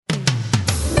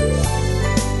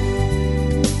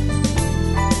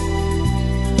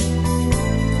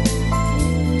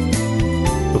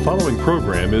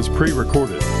program is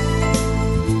pre-recorded.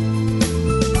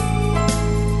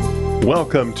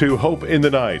 Welcome to Hope in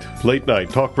the Night, late night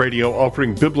talk radio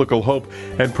offering biblical hope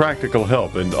and practical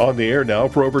help, and on the air now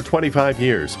for over 25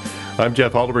 years. I'm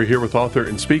Jeff Oliver here with author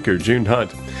and speaker June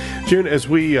Hunt. June, as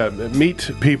we meet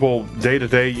people day to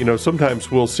day, sometimes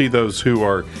we'll see those who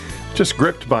are just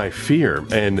gripped by fear,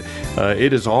 and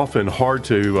it is often hard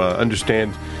to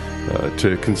understand,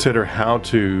 to consider how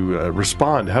to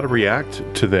respond, how to react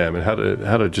to them, and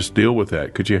how to just deal with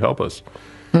that. Could you help us?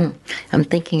 I'm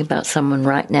thinking about someone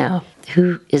right now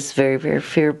who is very, very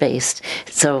fear-based.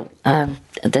 So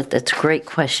that's a great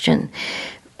question.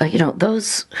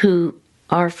 Those who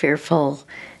are fearful,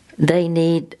 they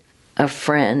need a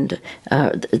friend.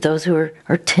 Those who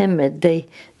are timid, they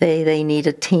need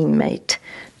a teammate.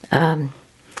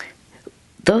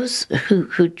 Those who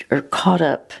are caught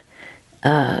up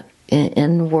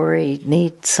in worry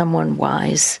need someone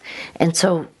wise. And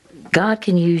so God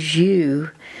can use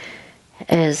you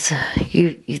as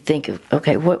you think,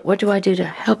 okay, what do I do to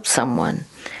help someone?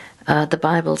 The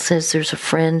Bible says there's a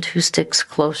friend who sticks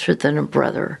closer than a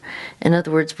brother. In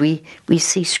other words, we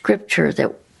see Scripture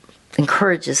that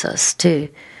encourages us to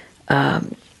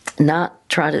not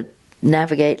try to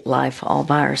navigate life all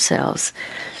by ourselves.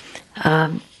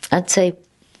 I'd say,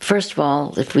 first of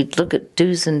all, if we look at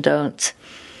do's and don'ts,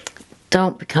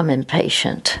 don't become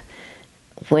impatient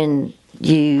when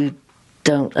you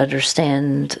don't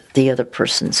understand the other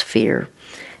person's fear.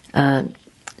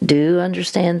 Do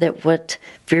understand that what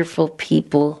fearful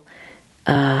people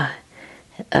are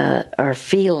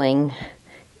feeling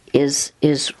is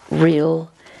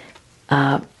real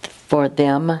for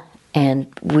them,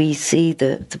 and we see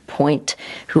the point.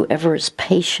 Whoever is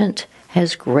patient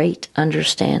has great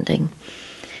understanding,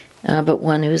 but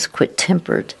one who is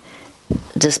quick-tempered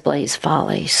displays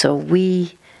folly. So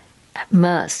we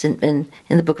must, in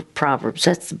the book of Proverbs,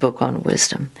 that's the book on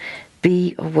wisdom,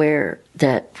 be aware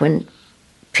that when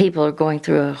people are going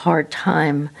through a hard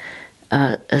time,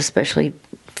 especially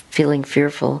feeling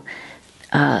fearful,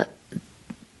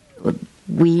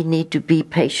 we need to be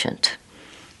patient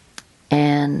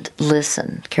and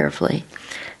listen carefully.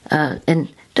 And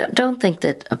don't think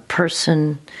that a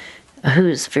person who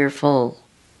is fearful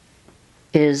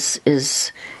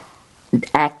is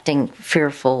acting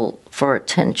fearful for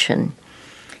attention.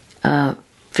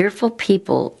 Fearful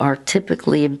people are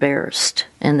typically embarrassed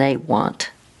and they want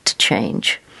to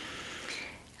change.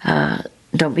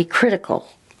 Don't be critical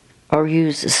or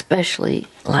use especially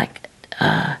like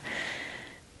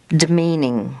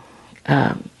demeaning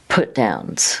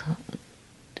put-downs,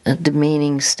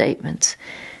 demeaning statements.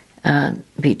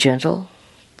 Be gentle,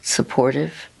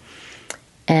 supportive,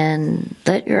 and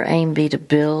let your aim be to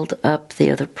build up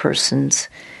the other person's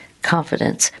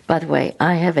confidence. By the way,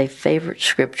 I have a favorite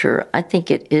scripture. I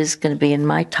think it is going to be in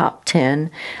my top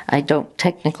 10. I don't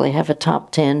technically have a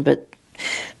top 10, but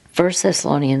 1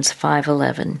 Thessalonians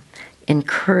 5:11,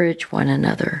 encourage one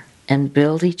another and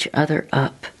build each other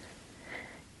up.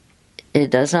 It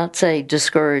does not say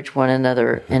discourage one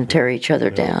another and tear each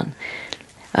other down.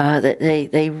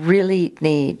 They really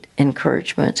need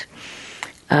encouragement.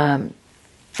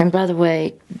 And by the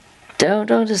way, don't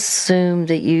assume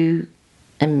that you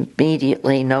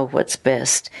immediately know what's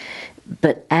best,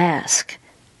 but ask,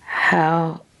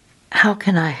 how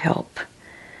can I help?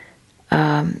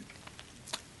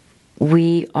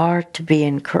 We are to be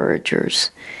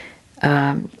encouragers.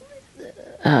 In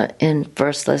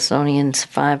 1 Thessalonians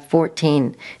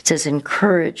 5:14, it says,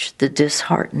 encourage the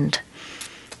disheartened,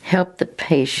 help the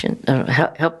patient,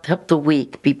 help the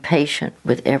weak, be patient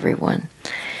with everyone.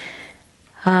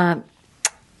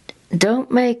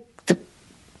 Don't make the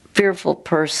fearful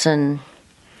person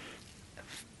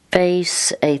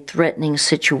face a threatening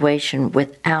situation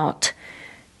without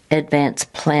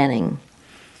advanced planning.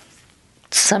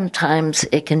 Sometimes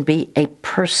it can be a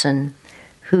person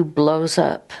who blows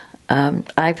up.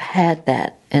 I've had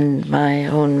that in my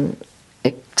own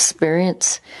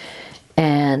experience,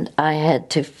 and I had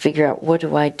to figure out what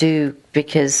do I do,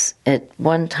 because at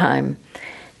one time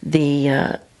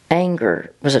the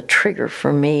anger was a trigger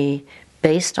for me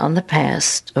based on the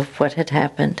past of what had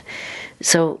happened.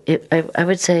 So I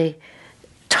would say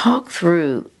talk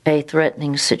through a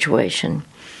threatening situation.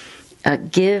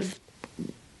 Give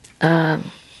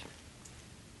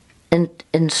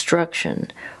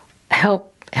instruction.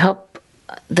 Help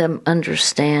them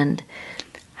understand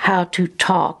how to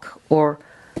talk or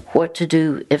what to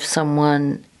do if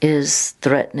someone is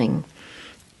threatening.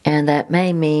 And that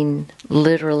may mean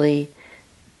literally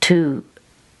to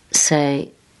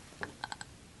say,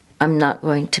 I'm not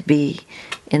going to be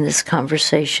in this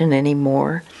conversation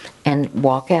anymore, and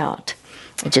walk out.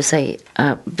 just say,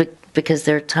 because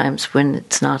there are times when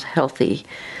it's not healthy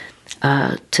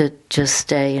to just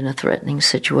stay in a threatening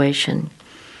situation.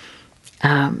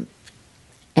 In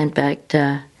fact,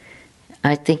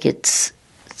 I think it's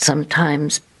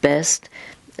sometimes best,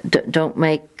 don't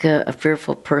make a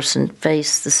fearful person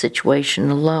face the situation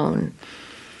alone.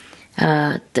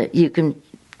 That you can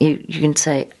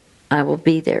say, I will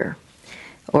be there,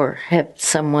 or have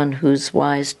someone who's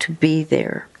wise to be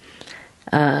there,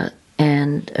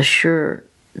 and assure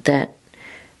that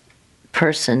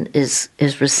person is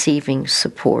receiving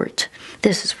support.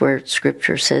 This is where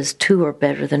Scripture says 2 are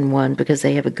better than 1, because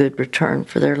they have a good return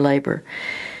for their labor.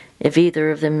 If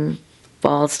either of them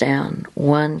falls down,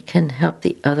 one can help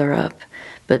the other up,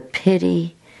 but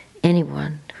pity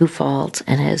anyone who falls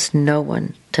and has no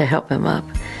one to help him up.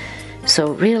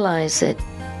 So realize that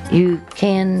you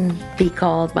can be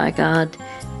called by God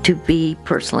to be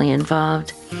personally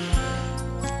involved.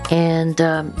 And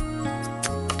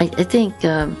I think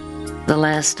the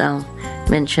last I'll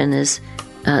mention is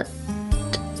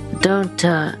don't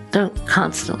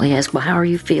constantly ask, well, how are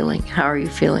you feeling? How are you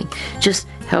feeling? Just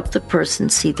help the person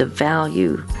see the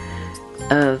value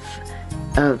of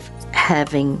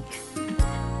having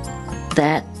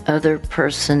that other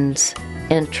person's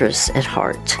interests at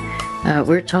heart.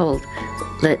 We're told,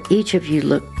 let each of you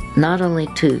look not only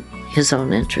to his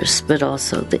own interests, but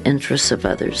also the interests of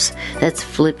others. That's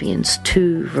Philippians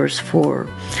 2, verse 4.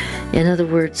 In other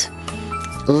words,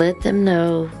 let them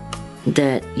know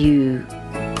that you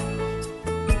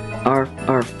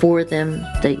are for them,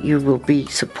 that you will be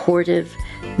supportive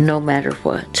no matter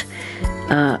what.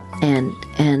 And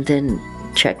then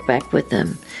check back with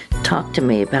them. Talk to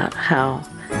me about how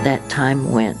that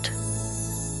time went.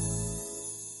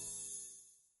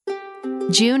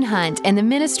 June Hunt and the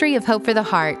Ministry of Hope for the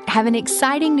Heart have an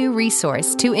exciting new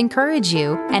resource to encourage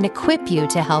you and equip you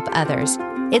to help others.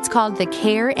 It's called the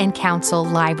Care and Counsel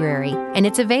Library, and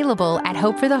it's available at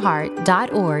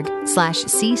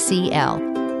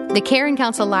hopefortheheart.org/CCL. The Care and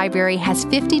Counsel Library has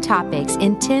 50 topics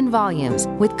in 10 volumes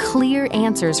with clear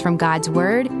answers from God's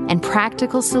Word and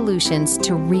practical solutions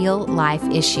to real-life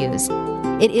issues.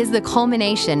 It is the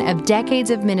culmination of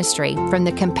decades of ministry from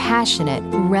the compassionate,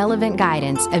 relevant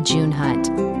guidance of June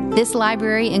Hunt. This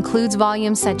library includes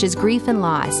volumes such as Grief and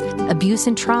Loss, Abuse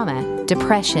and Trauma,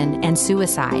 Depression and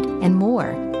Suicide, and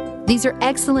more. These are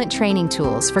excellent training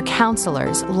tools for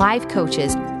counselors, life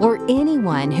coaches, or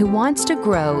anyone who wants to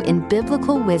grow in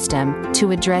biblical wisdom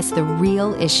to address the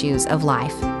real issues of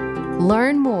life.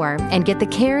 Learn more and get the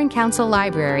Care and Counsel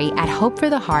Library at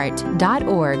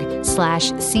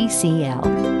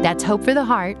hopefortheheart.org/CCL. That's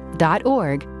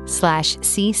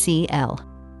hopefortheheart.org/CCL.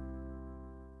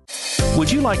 Would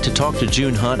you like to talk to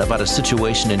June Hunt about a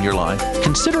situation in your life?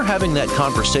 Consider having that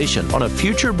conversation on a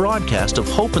future broadcast of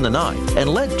Hope in the Night, and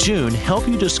let June help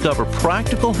you discover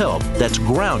practical help that's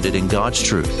grounded in God's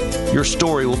truth. Your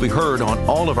story will be heard on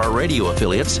all of our radio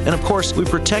affiliates, and of course, we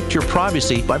protect your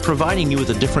privacy by providing you with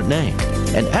a different name.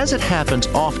 And as it happens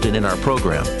often in our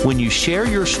program, when you share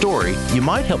your story, you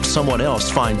might help someone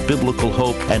else find biblical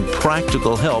hope and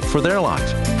practical help for their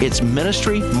life. It's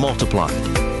ministry multiplied.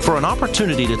 For an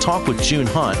opportunity to talk with June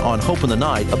Hunt on Hope in the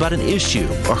Night about an issue,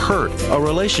 a hurt, a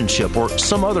relationship, or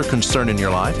some other concern in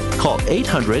your life, call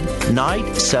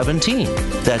 800-NIGHT-17.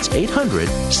 That's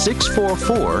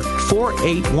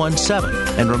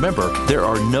 800-644-4817. And remember, there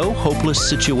are no hopeless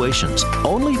situations,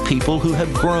 only people who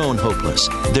have grown hopeless.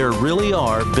 There really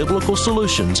are biblical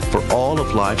solutions for all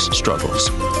of life's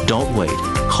struggles. Don't wait.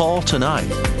 Call tonight.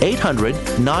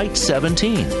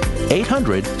 800-NIGHT-17.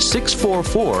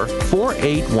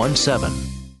 800-644-4817.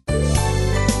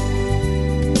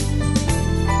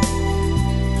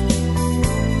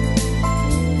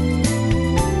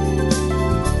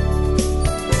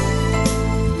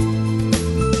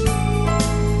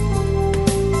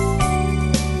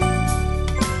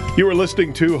 You are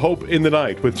listening to Hope in the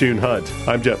Night with June Hunt.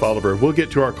 I'm Jeff Oliver. We'll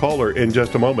get to our caller in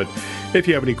just a moment. If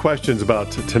you have any questions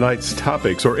about tonight's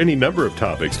topics or any number of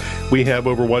topics, we have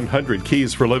over 100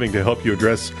 keys for living to help you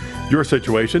address your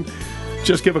situation.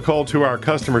 Just give a call to our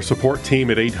customer support team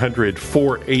at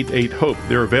 800-488-HOPE.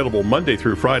 They're available Monday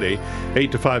through Friday,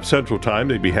 8 to 5 Central Time.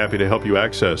 They'd be happy to help you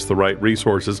access the right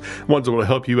resources, ones that will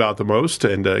help you out the most.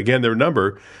 And again, their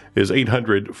number is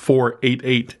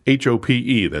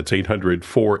 800-488-HOPE. That's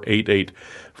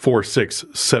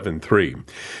 800-488-4673.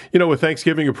 You know, with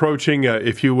Thanksgiving approaching,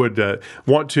 if you would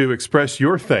want to express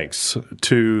your thanks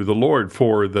to the Lord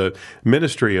for the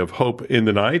ministry of Hope in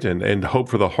the Night and Hope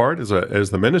for the Heart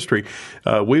as the ministry,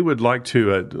 we would like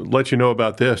to let you know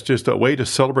about this, just a way to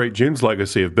celebrate June's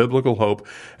legacy of biblical hope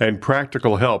and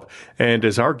practical help. And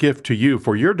as our gift to you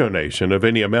for your donation of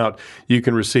any amount, you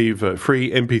can receive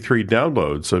free MP3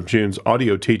 downloads of June's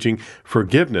audio teaching,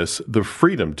 Forgiveness, the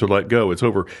Freedom to Let Go. It's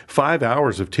over 5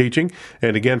 hours of teaching,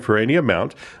 and again, for any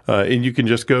amount. And you can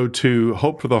just go to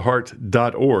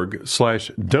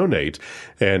hopefortheheart.org/donate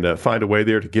and find a way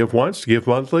there to give once, to give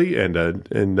monthly, and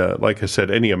like I said,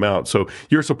 any amount. So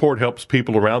your support helps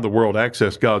people around the world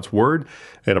access God's Word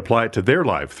and apply it to their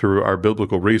life through our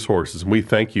biblical resources. And we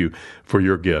thank you for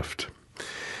your gift.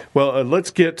 Well,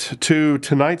 let's get to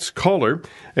tonight's caller.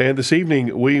 And this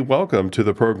evening, we welcome to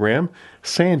the program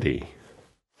Sandy.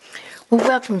 Well,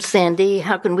 welcome, Sandy.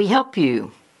 How can we help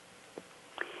you?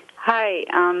 Hi,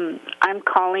 I'm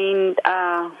calling,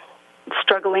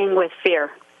 struggling with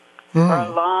fear for a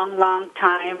long, long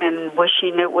time and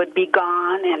wishing it would be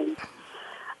gone. And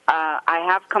I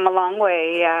have come a long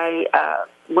way. I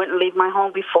wouldn't leave my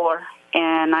home before,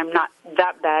 and I'm not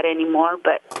that bad anymore,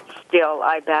 but still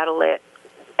I battle it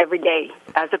every day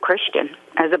as a Christian,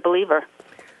 as a believer.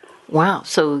 Wow,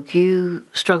 so you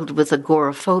struggled with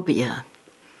agoraphobia.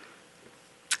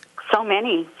 So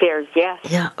many fears, yes.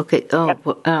 Yeah, okay. Yep.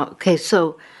 Okay,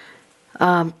 so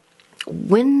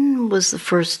when was the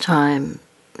first time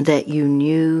that you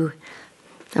knew,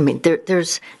 I mean,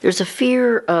 there's a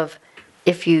fear of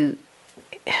if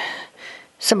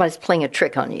somebody's playing a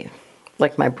trick on you,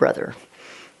 like my brother,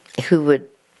 who would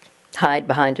hide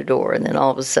behind a door and then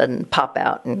all of a sudden pop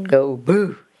out and go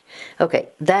boo. Okay,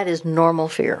 that is normal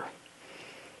fear.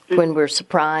 When we're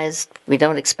surprised, we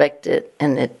don't expect it,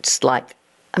 and it's like,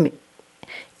 I mean,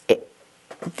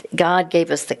 God gave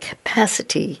us the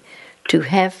capacity to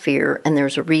have fear, and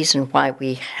there's a reason why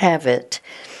we have it.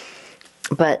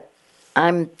 But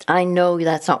I know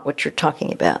that's not what you're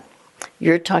talking about.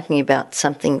 You're talking about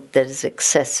something that is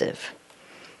excessive,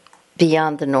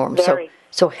 beyond the norm.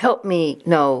 So help me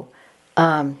know,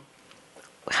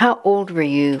 how old were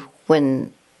you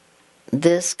when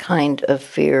this kind of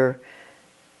fear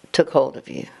took hold of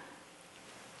you?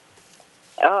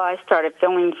 Oh, I started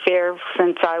feeling fear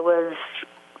since I was,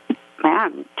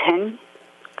 10.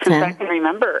 Since I can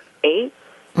remember, 8,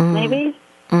 maybe.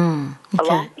 Okay. A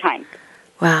long time.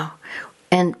 Wow.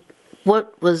 And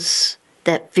what was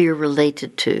that fear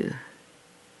related to?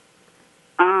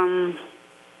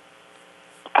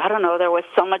 I don't know. There was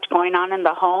so much going on in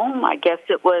the home. I guess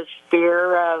it was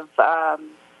fear of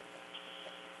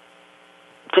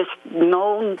just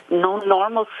no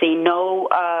normalcy, no.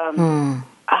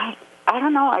 I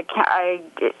don't know. I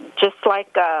just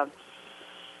like I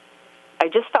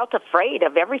just felt afraid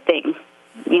of everything.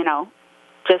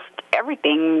 Just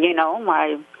everything.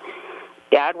 My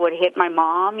dad would hit my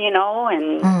mom.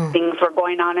 And things were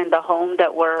going on in the home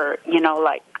that were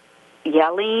like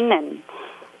yelling and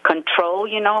control.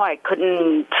 I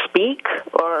couldn't speak,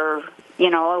 or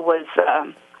it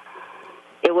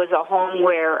was a home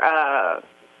where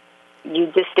you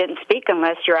just didn't speak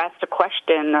unless you're asked a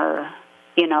question, or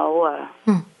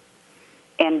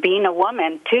and being a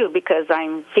woman too, because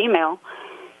I'm female,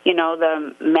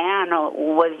 the man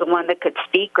was the one that could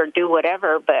speak or do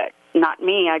whatever, but not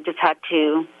me. I just had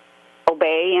to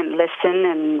obey and listen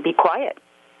and be quiet.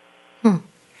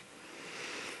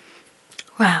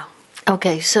 Wow.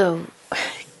 Okay, so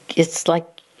it's like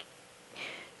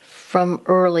from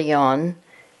early on,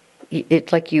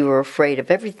 it's like you were afraid of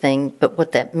everything, but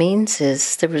what that means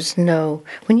is there was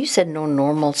when you said no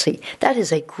normalcy, that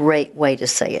is a great way to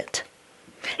say it.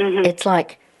 Mm-hmm.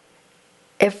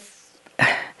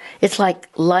 It's like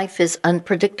life is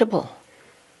unpredictable.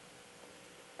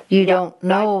 You don't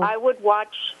know. I would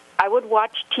watch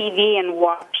TV and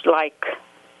watch like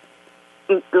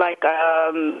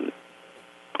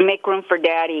Make Room for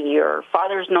Daddy or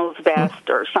Father Knows Best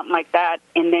or something like that.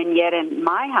 And then yet in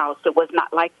my house, it was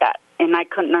not like that. And I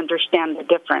couldn't understand the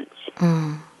difference.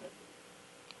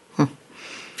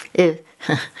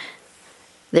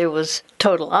 There was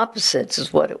total opposites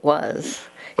is what it was.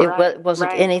 It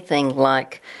wasn't anything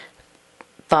like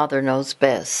Father Knows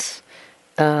Best.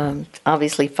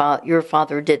 Obviously, your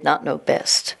father did not know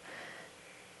best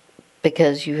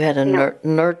because you had a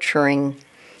nurturing...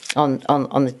 On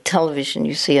the television,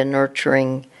 you see a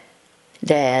nurturing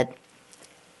dad,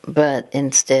 but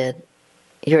instead,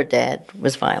 your dad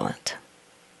was violent.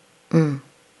 So,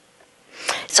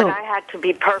 but I had to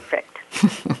be perfect.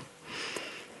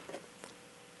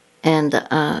 And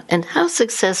how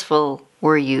successful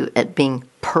were you at being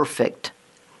perfect?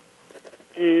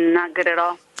 Not good at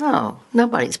all. Oh,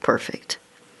 nobody's perfect.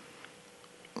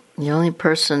 The only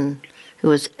person who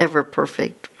was ever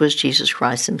perfect was Jesus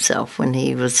Christ himself when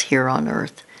he was here on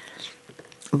earth.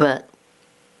 but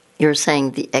you're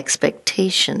saying the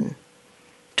expectation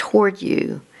toward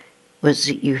you was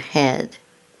that you had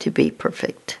to be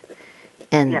perfect.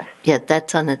 And Yes. yet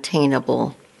that's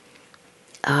unattainable.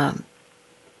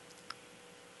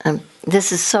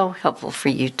 This is so helpful for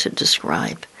you to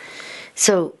describe.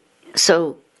 So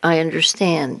I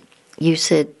understand you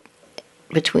said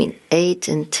between 8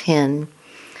 and 10,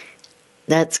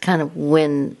 that's kind of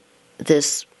when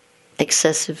this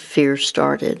excessive fear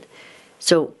started.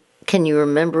 So can you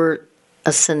remember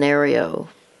a scenario,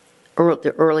 or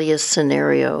the earliest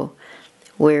scenario,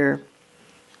 where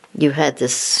you had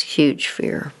this huge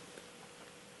fear?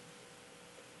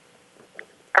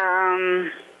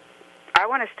 I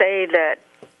want to say that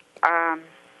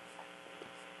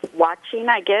watching,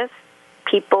 I guess,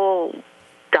 people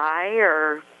die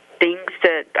or things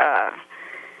that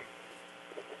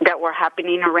were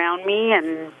happening around me,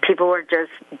 and people were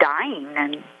just dying.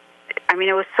 And I mean,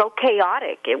 it was so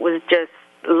chaotic. It was just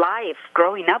life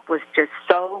growing up was just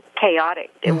so chaotic.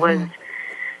 It was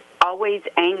always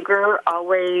anger,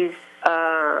 always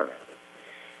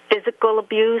physical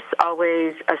abuse,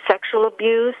 always sexual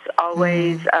abuse,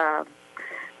 always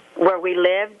where we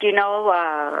lived, it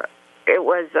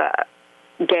was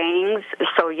gangs,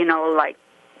 so, like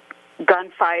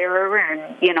gunfire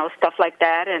and, stuff like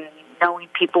that, and knowing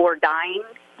people were dying,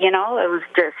 it was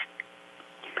just,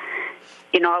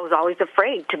 I was always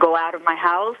afraid to go out of my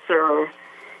house, or,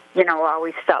 I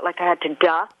always felt like I had to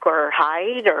duck or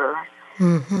hide, or,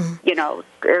 it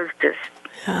was just,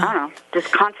 I don't know,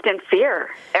 just constant fear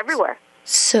everywhere.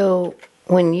 So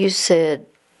when you said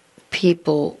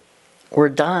people were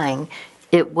dying,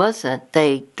 it wasn't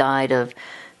they died of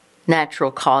natural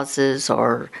causes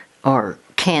or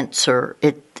cancer.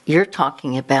 You're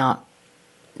talking about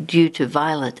due to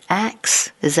violent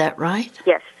acts. Is that right?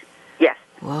 Yes. Yes.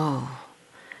 Whoa.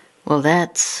 Well,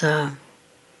 that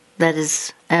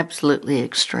is absolutely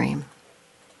extreme.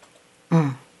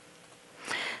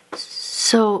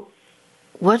 So,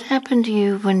 what happened to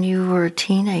you when you were a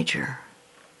teenager?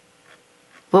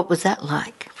 What was that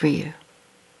like for you?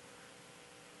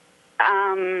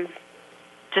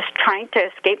 Just trying to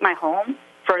escape my home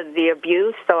for the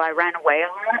abuse, so I ran away a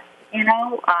lot,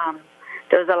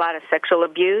 there was a lot of sexual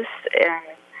abuse and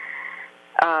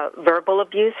verbal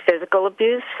abuse, physical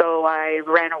abuse, so I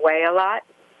ran away a lot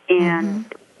and,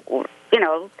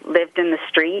 lived in the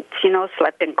streets,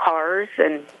 slept in cars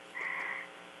and,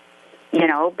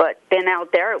 but then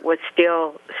out there it was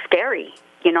still scary.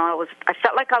 I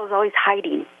felt like I was always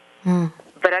hiding,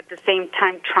 but at the same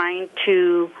time trying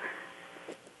to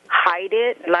hide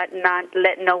it, not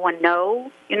let no one know,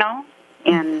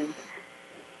 and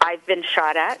I've been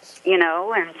shot at,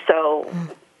 and so,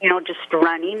 just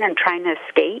running and trying to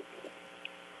escape.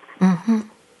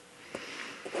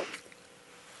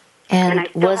 And I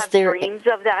still have dreams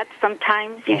of that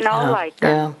sometimes,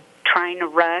 trying to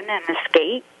run and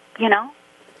escape,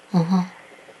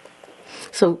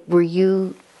 So were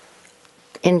you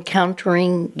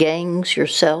encountering gangs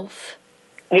yourself?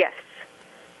 Yes.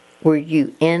 Were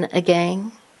you in a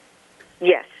gang?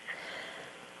 Yes.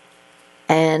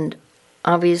 And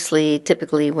obviously,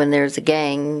 typically when there's a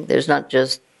gang, there's not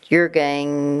just your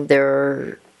gang,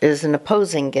 there is an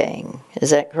opposing gang. Is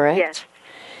that correct? Yes.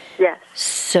 Yes.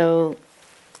 So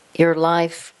your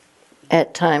life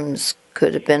at times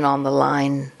could have been on the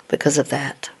line because of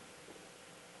that.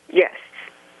 Yes.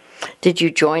 Did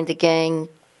you join the gang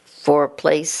for a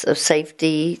place of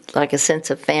safety, like a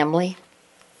sense of family?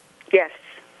 Yes.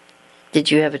 Did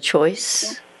you have a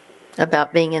choice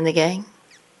about being in the gang?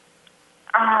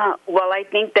 Well, I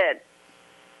think that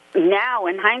now,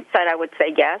 in hindsight, I would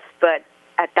say yes, but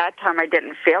at that time I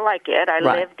didn't feel like it. I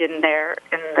lived in the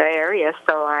area,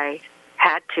 so I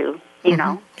had to,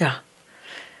 know. Yeah.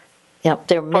 Yeah,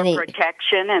 there are many... For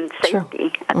protection and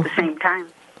safety at the same time.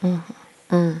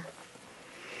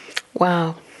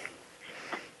 Wow.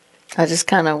 I just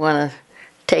kind of want to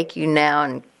take you now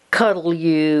and cuddle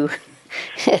you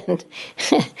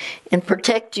and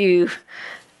protect you,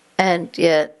 and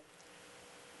yet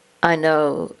I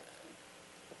know,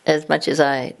 as much as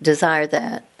I desire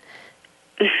that,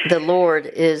 the Lord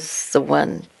is the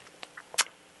one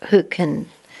who can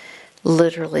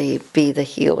literally be the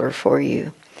healer for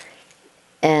you.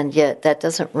 And yet that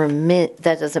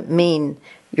doesn't mean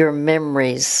your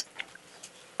memories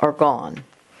are gone.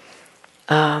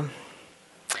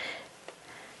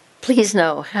 Please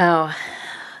know how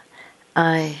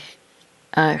I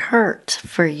hurt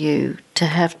for you to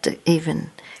have to even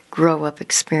grow up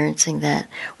experiencing that.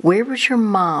 Where was your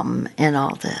mom in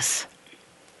all this?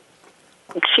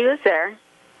 She was there.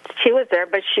 She was there,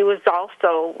 but she was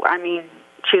also,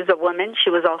 she was a woman. She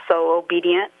was also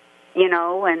obedient, you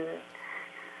know, and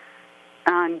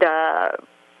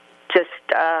just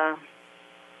I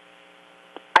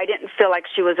didn't feel like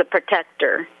she was a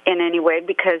protector in any way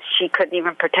because she couldn't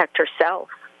even protect herself.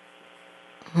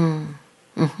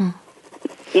 Mm-hmm.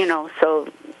 You know, so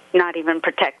not even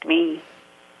protect me.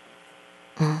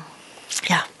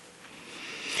 Yeah.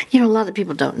 You know, a lot of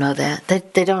people don't know that.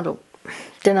 They're not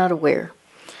aware.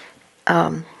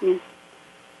 I've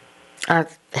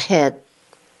had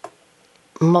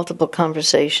multiple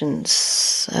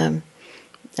conversations. I'm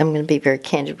going to be very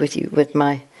candid with you, with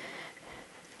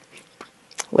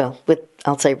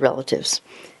I'll say relatives.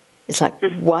 It's like,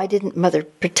 why didn't Mother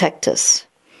protect us?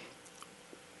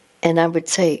 And I would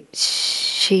say,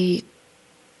 she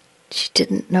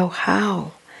didn't know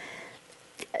how.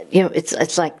 You know,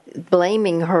 it's like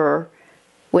blaming her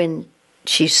when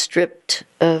she's stripped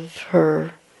of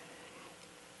her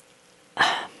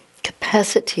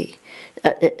capacity,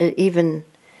 even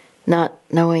not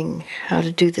knowing how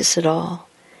to do this at all.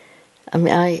 I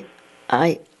mean,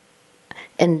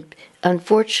 and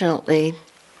unfortunately,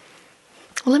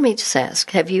 well, let me just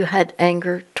ask, have you had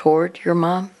anger toward your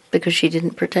mom because she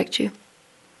didn't protect you?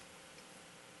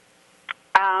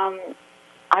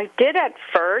 I did at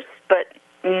first, but,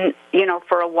 you know,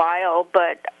 for a while,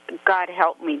 but God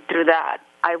helped me through that.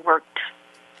 I worked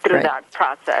through that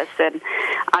process, and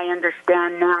I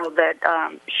understand now that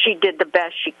she did the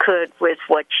best she could with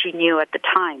what she knew at the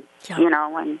time, you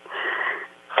know, and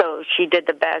so she did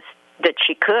the best that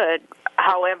she could.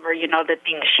 However, you know, the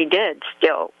things she did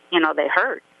still, you know, they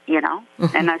hurt, you know,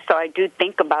 and so I do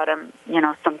think about them, you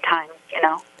know, sometimes, you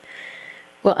know.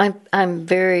 Well, I'm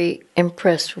very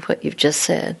impressed with what you've just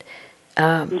said.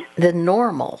 The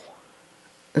norm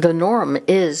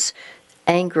is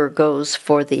anger goes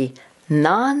for the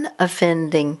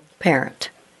non-offending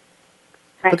parent,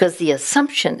 because the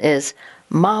assumption is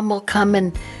mom will come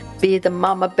and be the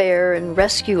mama bear and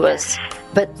rescue us.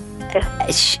 But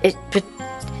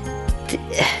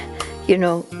you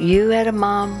know, you had a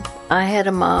mom, I had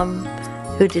a mom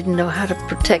who didn't know how to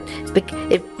protect.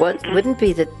 It wouldn't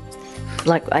be that.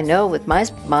 Like I know with my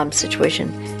mom's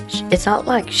situation, it's not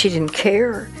like she didn't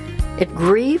care. It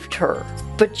grieved her,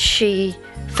 but she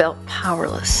felt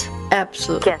powerless,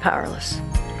 absolutely powerless.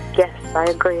 Yes, I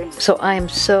agree. So I am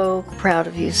so proud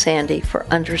of you, Sandy, for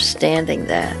understanding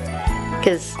that.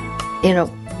 Because, you know,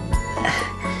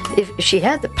 if she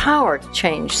had the power to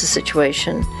change the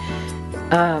situation,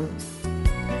 I'm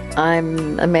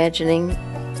imagining,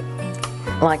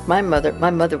 like my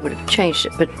mother would have changed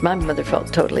it, but my mother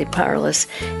felt totally powerless.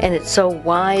 And it's so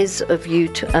wise of you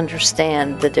to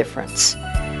understand the difference.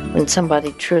 When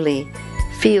somebody truly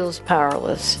feels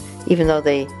powerless, even though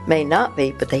they may not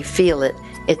be, but they feel it,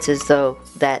 it's as though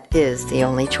that is the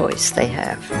only choice they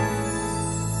have.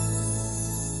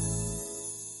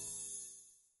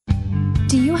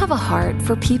 Do you have a heart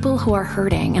for people who are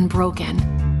hurting and broken?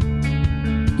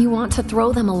 You want to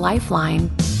throw them a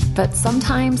lifeline, but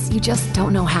sometimes you just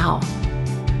don't know how.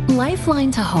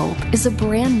 Lifeline to Hope is a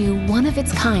brand new,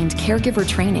 one-of-its-kind caregiver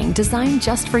training designed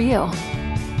just for you.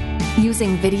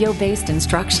 Using video-based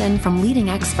instruction from leading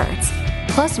experts,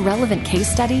 plus relevant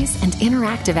case studies and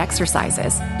interactive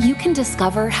exercises, you can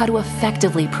discover how to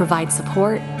effectively provide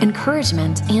support,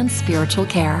 encouragement, and spiritual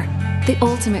care. The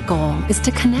ultimate goal is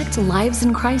to connect lives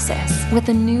in crisis with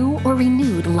a new or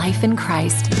renewed life in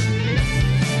Christ.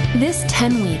 This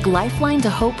 10-week Lifeline to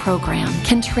Hope program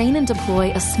can train and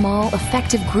deploy a small,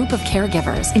 effective group of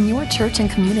caregivers in your church and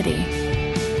community.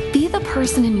 Be the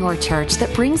person in your church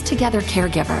that brings together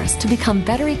caregivers to become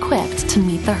better equipped to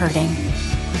meet the hurting.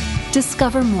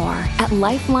 Discover more at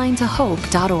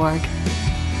lifelinetohope.org.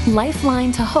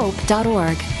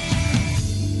 lifelinetohope.org.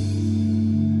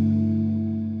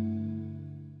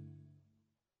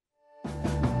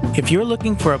 If you're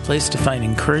looking for a place to find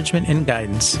encouragement and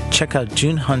guidance, check out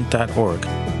junehunt.org.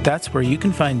 That's where you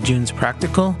can find June's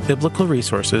practical, biblical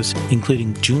resources,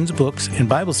 including June's books and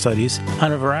Bible studies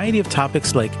on a variety of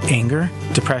topics like anger,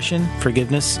 depression,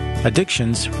 forgiveness,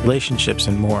 addictions, relationships,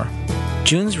 and more.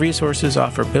 June's resources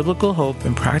offer biblical hope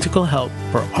and practical help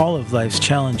for all of life's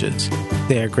challenges.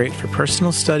 They are great for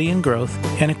personal study and growth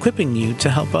and equipping you to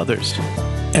help others.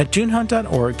 At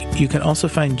junehunt.org, you can also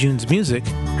find June's music,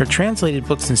 her translated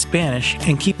books in Spanish,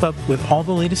 and keep up with all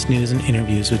the latest news and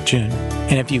interviews with June.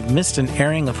 And if you've missed an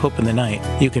airing of Hope in the Night,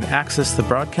 you can access the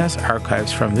broadcast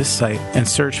archives from this site and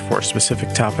search for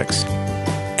specific topics.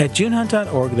 At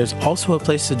junehunt.org, there's also a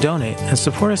place to donate and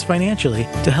support us financially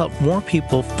to help more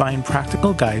people find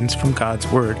practical guidance from God's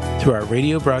Word through our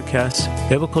radio broadcasts,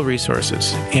 biblical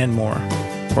resources, and more.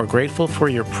 We're grateful for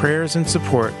your prayers and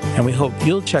support, and we hope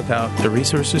you'll check out the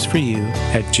resources for you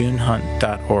at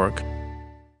junehunt.org.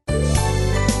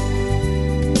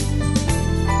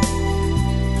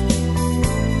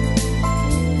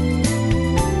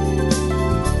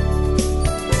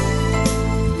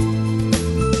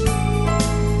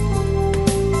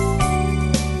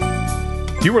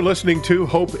 You are listening to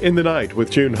Hope in the Night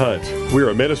with June Hunt. We're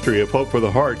a ministry of Hope for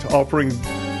the Heart, offering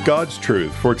God's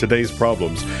truth for today's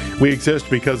problems. We exist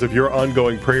because of your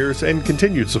ongoing prayers and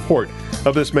continued support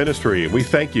of this ministry, and we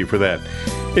thank you for that.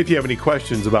 If you have any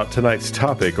questions about tonight's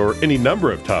topic or any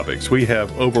number of topics, we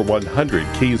have over 100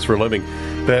 keys for living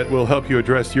that will help you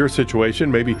address your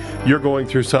situation. Maybe you're going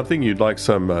through something, you'd like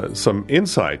some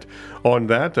insight on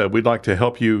that. We'd like to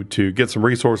help you to get some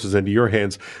resources into your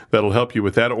hands that'll help you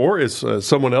with that. Or is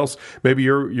someone else, maybe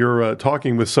you're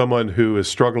talking with someone who is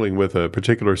struggling with a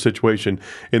particular situation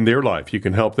in their life. You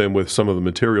can help them with some of the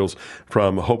materials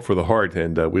from Hope for the Heart,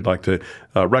 and we'd like to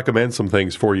recommend some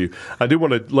things for you. I do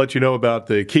want to let you know about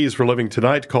the Keys for Living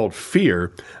tonight called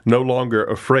Fear, No Longer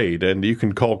Afraid, and you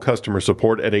can call customer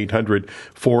support at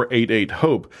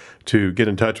 800-488-HOPE to get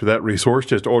in touch with that resource.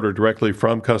 Just order directly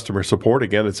from customer support.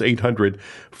 Again, it's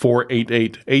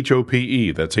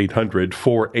 800-488-HOPE. That's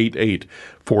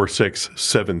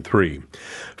 800-488-4673.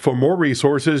 For more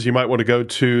resources, you might want to go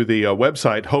to the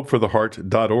website,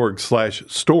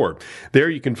 hopefortheheart.org/store. There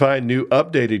you can find new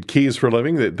updated Keys for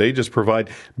Living that they just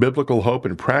provide biblical hope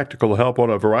and practical help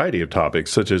on a variety of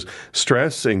topics, such as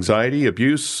stress, anxiety,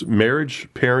 abuse, marriage,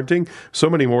 parenting, so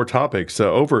many more topics.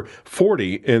 Over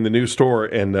 40 in the new store,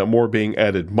 and more being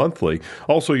added monthly.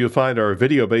 Also, you'll find our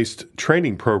video-based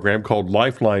training program called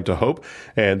Lifeline to Hope,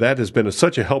 and that has been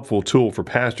such a helpful tool for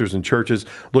pastors and churches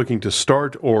looking to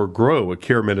start or grow a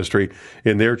care ministry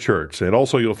in their church. And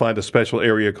also, you'll find a special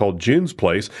area called June's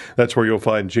Place. That's where you'll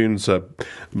find June's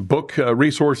book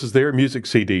resources there, music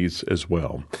CDs as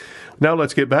well. Now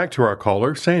let's get back to our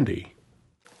caller, Sandy.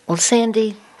 Well,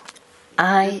 Sandy,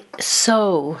 I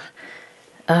so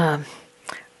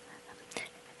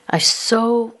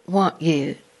want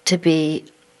you to be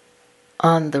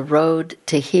on the road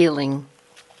to healing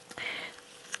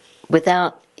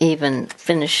without even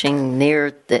finishing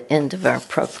near the end of our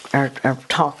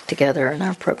talk together in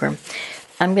our program.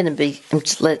 I'm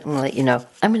just letting you know,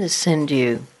 I'm going to send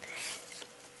you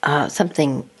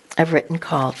something I've written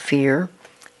called Fear,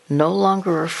 No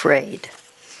Longer Afraid.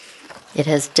 It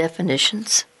has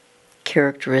definitions,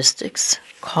 characteristics,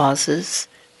 causes,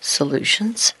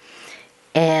 solutions,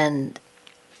 and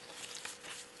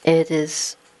it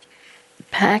is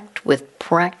packed with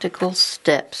practical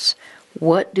steps.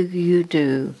 What do you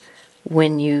do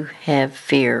when you have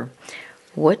fear?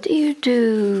 What do you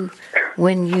do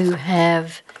when you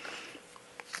have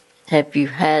you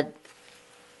had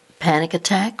panic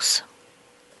attacks?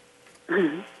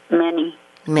 Many.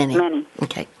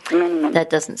 Okay. Many. That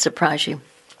doesn't surprise you.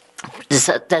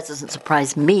 That doesn't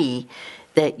surprise me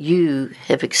that you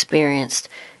have experienced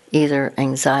either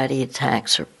anxiety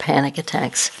attacks or panic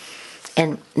attacks.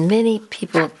 And many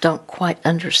people don't quite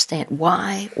understand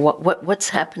why, what's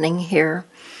happening here.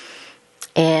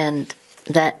 And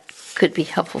that could be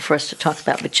helpful for us to talk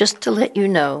about. But just to let you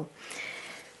know,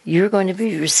 you're going to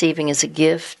be receiving as a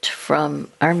gift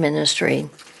from our ministry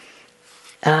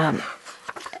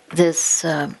this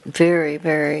very,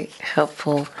 very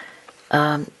helpful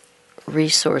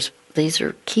resource. These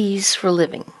are Keys for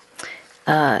Living.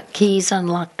 Keys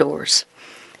unlock doors,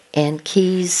 and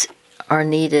keys are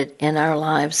needed in our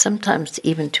lives, sometimes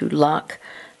even to lock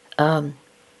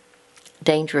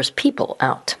dangerous people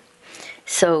out.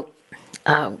 So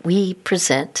we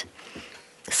present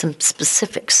some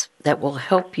specifics that will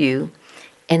help you,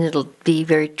 and it'll be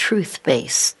very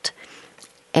truth-based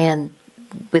and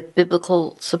with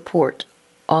biblical support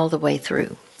all the way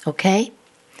through. Okay?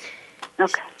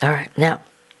 Okay. All right. Now,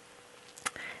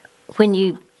 when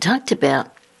you talked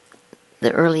about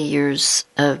the early years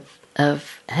of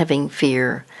having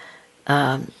fear,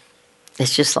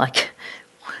 it's just like,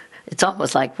 it's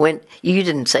almost like when, you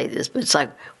didn't say this, but it's like,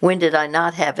 when did I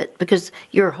not have it? Because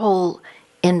your whole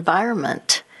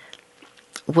environment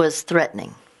was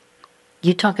threatening.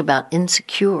 You talk about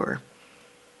insecure.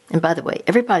 And by the way,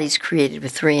 everybody's created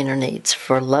with three inner needs: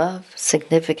 for love,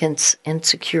 significance, and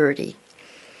security.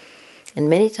 And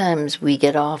many times we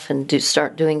get off and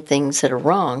start doing things that are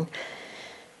wrong.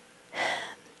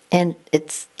 And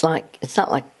it's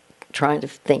not like trying to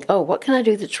think, oh, what can I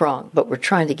do that's wrong? But we're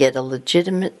trying to get a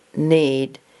legitimate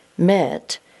need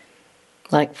met,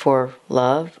 like for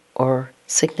love or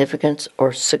significance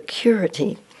or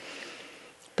security.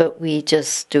 But we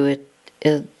just do it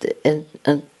in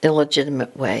an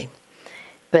illegitimate way.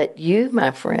 But you,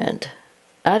 my friend,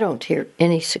 I don't hear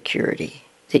any security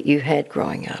that you had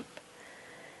growing up.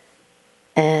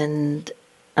 And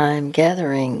I'm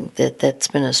gathering that that's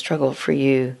been a struggle for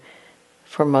you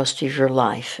for most of your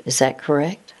life. Is that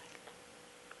correct?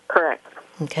 Correct.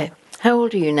 Okay. How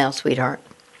old are you now, sweetheart?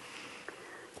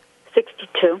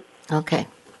 62. Okay.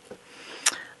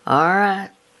 All right.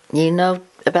 You know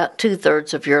about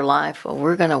 2/3 of your life. Well,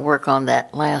 we're going to work on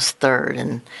that last third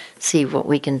and see what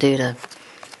we can do to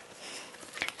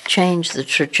change the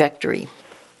trajectory.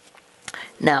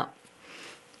 Now,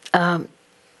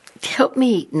 help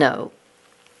me know,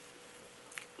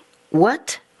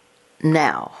 what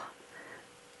now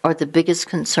are the biggest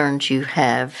concerns you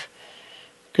have?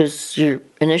 Because your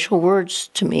initial words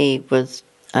to me was,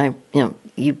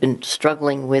 you've been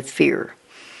struggling with fear.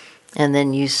 And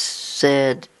then you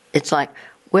said, it's like,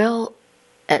 well,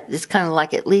 it's kind of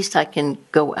like, at least I can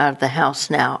go out of the house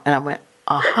now. And I went,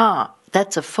 aha,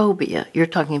 that's a phobia. You're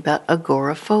talking about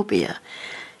agoraphobia.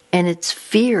 And it's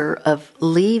fear of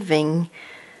leaving.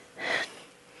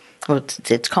 Well,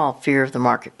 it's called fear of the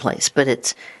marketplace, but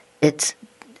it's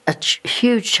a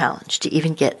huge challenge to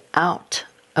even get out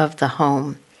of the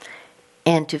home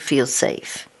and to feel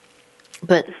safe.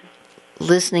 But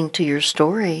listening to your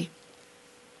story,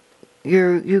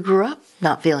 you grew up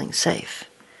not feeling safe.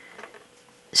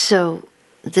 So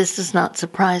this does not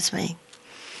surprise me.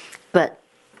 But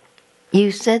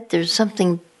you said there's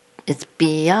something, it's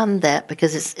beyond that,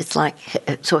 because it's like,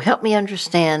 so help me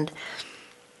understand,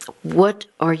 what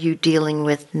are you dealing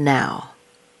with now?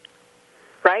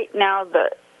 Right now,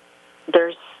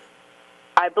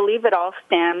 I believe it all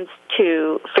stems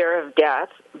to fear of death,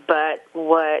 but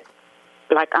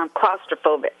I'm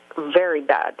claustrophobic, very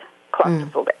bad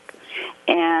claustrophobic.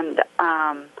 And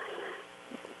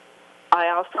I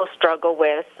also struggle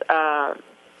with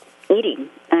eating,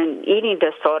 and eating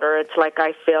disorder. It's like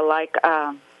I feel like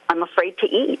I'm afraid to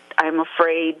eat. I'm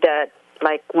afraid that,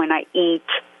 like, when I eat,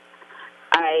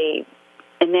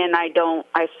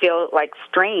 I feel like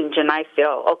strange, and I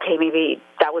feel, okay, maybe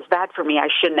that was bad for me. I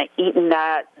shouldn't have eaten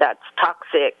that. That's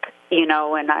toxic,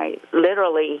 and I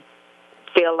literally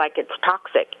feel like it's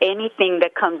toxic. Anything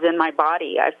that comes in my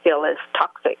body, I feel is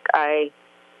toxic. I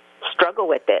struggle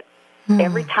with it.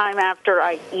 Every time after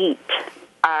I eat,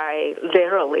 I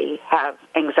literally have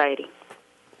anxiety.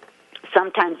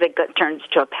 Sometimes it turns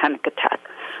to a panic attack.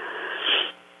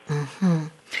 Mm-hmm.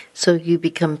 So you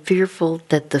become fearful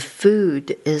that the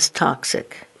food is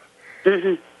toxic.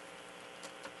 Mm-hmm.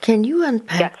 Can you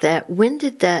unpack that? When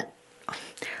did that?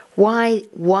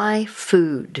 Why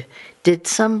food? Did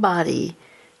somebody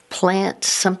plant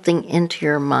something into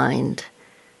your mind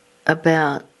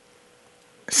about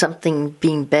something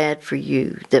being bad for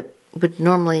you that would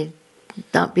normally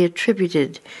not be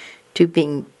attributed to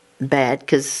being bad,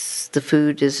 because the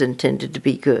food is intended to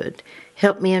be good?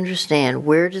 Help me understand,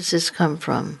 where does this come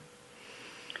from?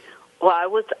 Well,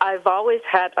 I've always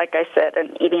had, like I said,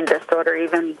 an eating disorder,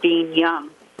 even being young.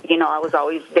 I was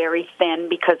always very thin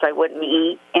because I wouldn't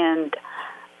eat, and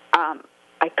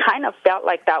I kind of felt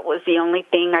like that was the only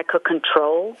thing I could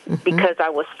control, because I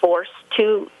was forced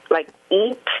to,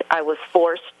 eat. I was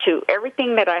forced to,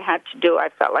 everything that I had to do, I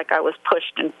felt like I was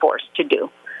pushed and forced to do.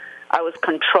 I was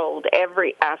controlled.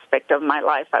 Every aspect of my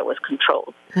life, I was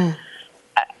controlled.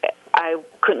 I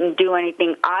couldn't do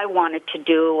anything I wanted to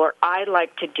do or I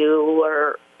liked to do,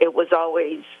 or it was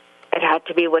always, it had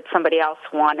to be what somebody else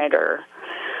wanted, or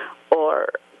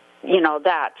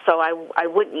that. So I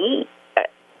wouldn't eat.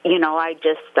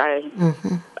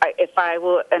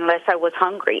 Unless I was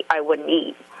hungry, I wouldn't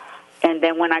eat. And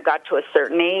then when I got to a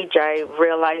certain age, I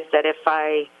realized that if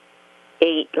I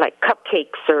ate like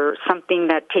cupcakes or something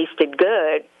that tasted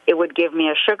good, it would give me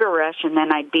a sugar rush, and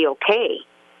then I'd be okay.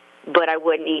 But I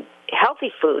wouldn't eat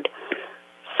healthy food.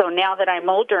 So now that I'm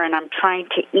older and I'm trying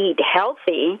to eat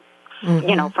healthy,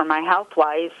 for my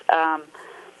health-wise,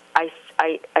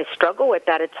 I struggle with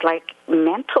that. It's like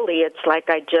mentally, it's like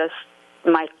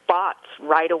my thoughts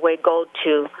right away go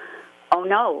to, oh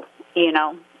no,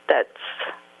 that's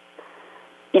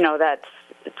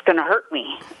it's going to hurt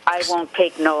me. I won't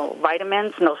take no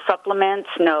vitamins, no supplements,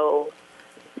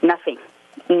 nothing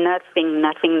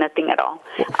at all.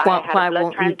 Why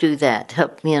won't you do that?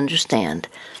 Help me understand.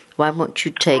 Why won't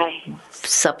you take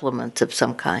supplements of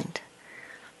some kind?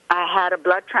 I had a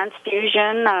blood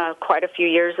transfusion quite a few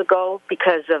years ago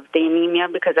because of the anemia,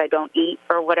 because I don't eat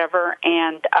or whatever,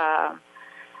 and I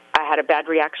had a bad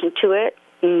reaction to it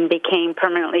and became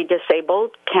permanently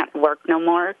disabled, can't work no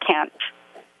more,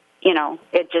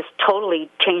 it just totally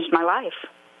changed my life.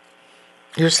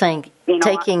 You're saying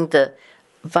taking the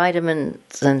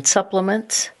vitamins and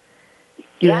supplements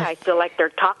I feel like they're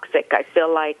toxic. I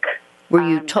feel like were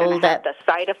you told that the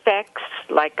side effects,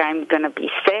 like I'm going to be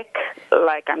sick,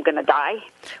 like I'm going to die?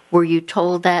 Were you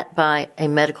told that by a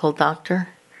medical doctor?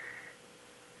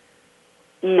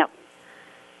 No.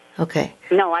 Okay.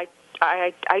 No, I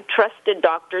trusted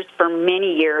doctors for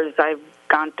many years. I've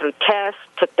gone through tests,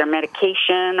 took their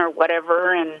medication or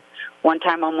whatever, and one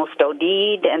time almost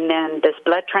OD'd, and then this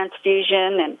blood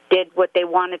transfusion, and did what they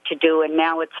wanted to do, and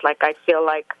now it's like I feel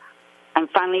like I'm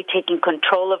finally taking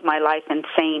control of my life and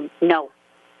saying, no,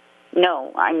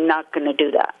 I'm not going to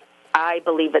do that. I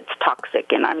believe it's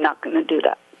toxic, and I'm not going to do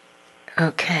that.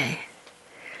 Okay.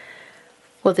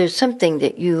 Well, there's something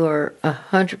that you are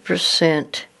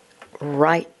 100%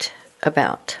 right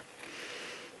about.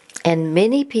 And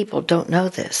many people don't know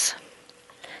this.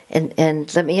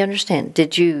 And let me understand,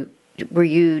 were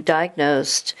you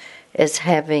diagnosed as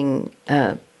having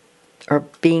or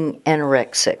being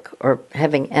anorexic or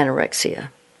having anorexia?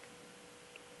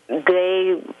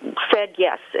 They said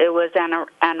yes, it was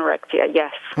anorexia,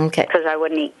 yes. Okay. Because I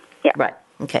wouldn't eat. Yeah. Right,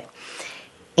 okay.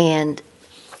 And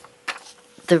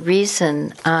the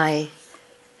reason I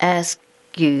ask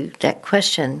you that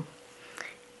question,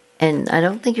 and I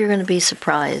don't think you're going to be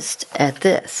surprised at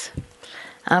this,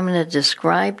 I'm going to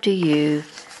describe to you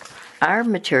our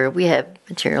material. We have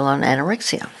material on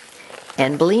anorexia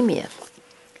and bulimia.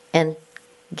 And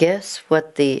guess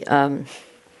what the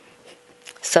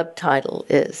subtitle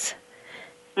is?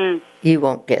 You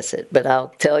won't guess it, but I'll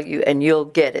tell you, and you'll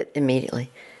get it immediately.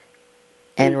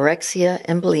 Anorexia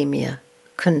and bulimia,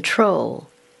 control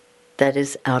that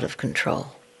is out of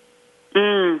control.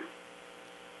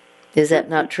 Is that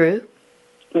not true?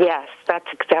 Yes, that's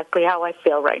exactly how I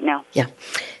feel right now. Yeah.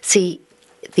 See,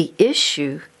 the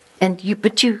issue,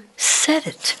 but you said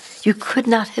it. You could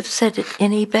not have said it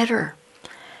any better.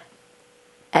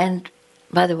 And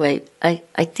by the way, I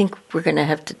think we're going to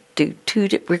have to do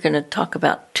we're going to talk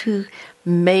about two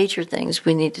major things.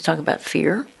 We need to talk about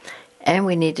fear, and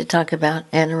we need to talk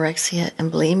about anorexia and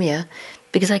bulimia,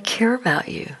 because I care about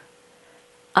you.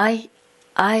 I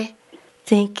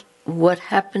think what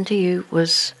happened to you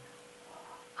was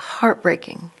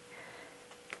heartbreaking,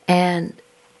 and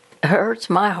it hurts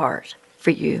my heart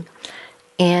for you.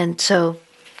 And so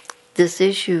this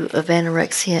issue of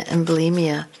anorexia and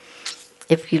bulimia,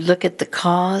 if you look at the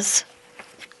cause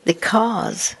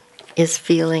is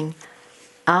feeling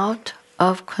out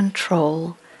of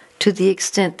control to the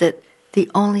extent that the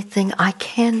only thing I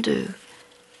can do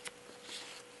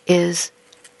is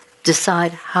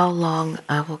decide how long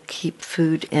I will keep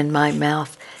food in my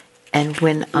mouth, and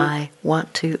when I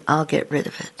want to, I'll get rid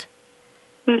of it.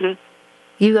 Mm-hmm.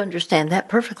 You understand that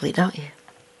perfectly, don't you?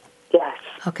 Yes.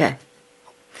 Okay.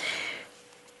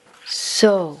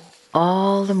 So,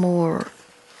 all the more,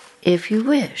 if you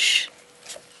wish,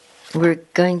 we're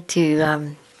going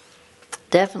to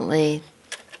definitely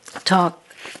talk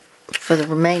for the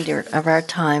remainder of our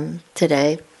time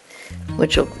today,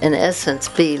 which will, in essence,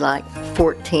 be like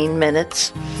 14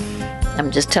 minutes.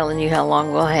 I'm just telling you how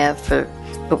long we'll have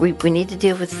but we need to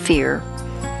deal with fear.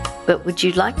 But would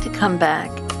you like to come back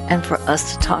and for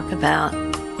us to talk about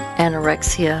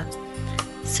anorexia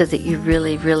so that you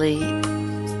really, really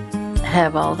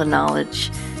have all the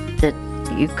knowledge that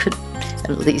you could,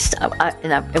 at least,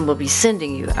 and we'll be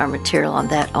sending you our material on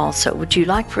that also. Would you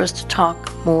like for us to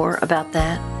talk more about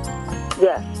that?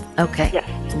 Yes. Okay. Yes.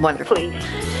 Wonderful. Please.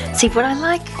 See, what I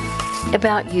like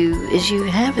about you is you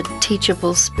have a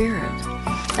teachable spirit.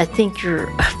 I think you're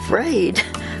afraid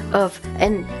of,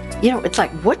 and it's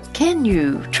like, what can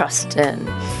you trust in?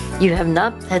 You have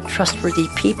not had trustworthy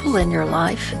people in your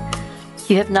life.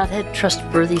 You have not had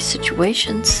trustworthy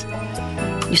situations.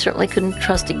 You certainly couldn't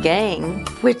trust a gang,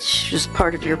 which was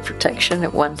part of your protection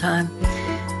at one time.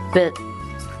 But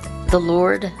the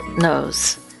Lord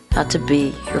knows how to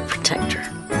be your protector.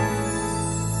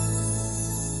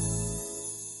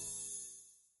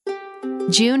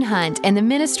 June Hunt and the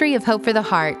Ministry of Hope for the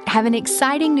Heart have an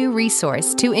exciting new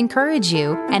resource to encourage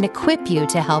you and equip you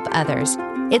to help others.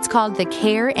 It's called the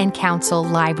Care and Counsel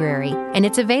Library, and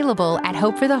it's available at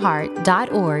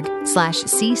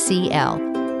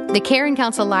hopefortheheart.org/CCL. The Care and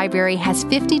Counsel Library has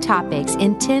 50 topics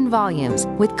in 10 volumes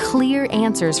with clear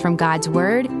answers from God's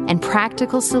Word and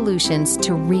practical solutions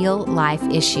to real-life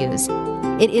issues.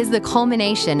 It is the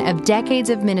culmination of decades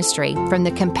of ministry from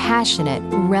the compassionate,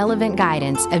 relevant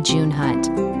guidance of June Hunt.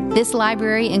 This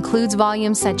library includes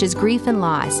volumes such as Grief and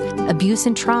Loss, Abuse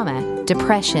and Trauma,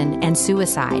 Depression and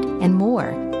Suicide, and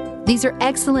more. These are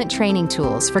excellent training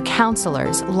tools for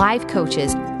counselors, life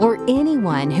coaches, or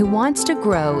anyone who wants to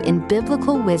grow in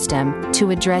biblical wisdom to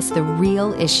address the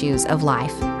real issues of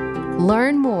life.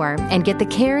 Learn more and get the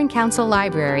Caring Council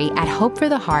Library at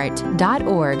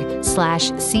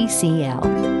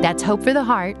hopefortheheart.org/CCL. That's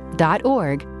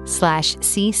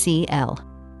hopefortheheart.org/CCL.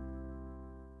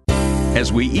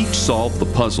 As we each solve the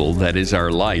puzzle that is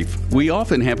our life, we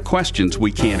often have questions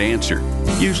we can't answer.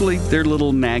 Usually they're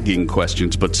little nagging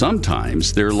questions, but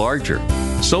sometimes they're larger.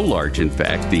 So large, in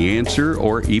fact, the answer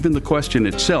or even the question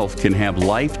itself can have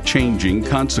life-changing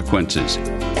consequences.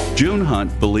 June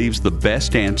Hunt believes the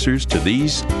best answers to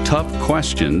these tough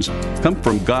questions come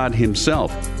from God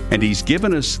Himself, and He's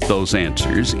given us those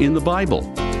answers in the Bible.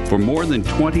 For more than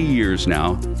 20 years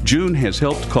now, June has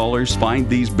helped callers find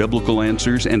these biblical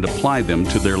answers and apply them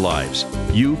to their lives.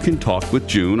 You can talk with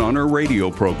June on her radio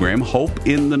program, Hope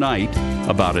in the Night,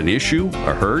 about an issue,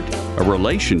 a hurt, a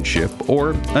relationship,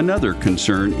 or another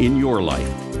concern in your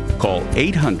life. Call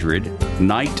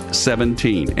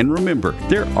 800-NIGHT-17. And remember,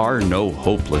 there are no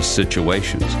hopeless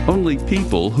situations, only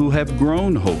people who have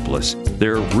grown hopeless.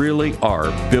 There really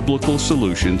are biblical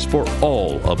solutions for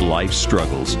all of life's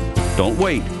struggles. Don't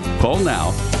wait. Call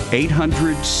now,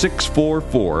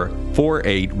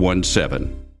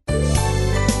 800-644-4817.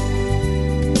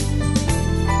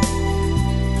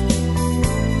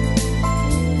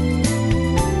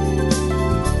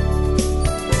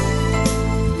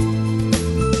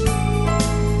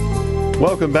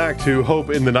 Welcome back to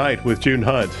Hope in the Night with June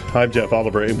Hunt. I'm Jeff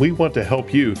Oliver, and we want to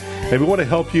help you, and we want to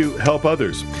help you help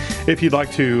others. If you'd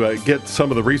like to get some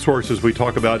of the resources we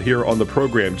talk about here on the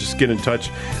program, just get in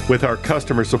touch with our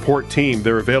customer support team.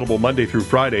 They're available Monday through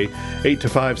Friday, 8 to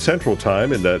 5 Central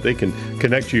Time, and they can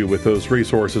connect you with those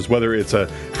resources, whether it's a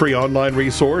free online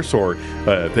resource or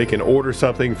they can order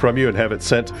something from you and have it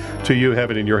sent to you, have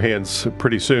it in your hands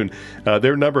pretty soon.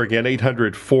 Their number again,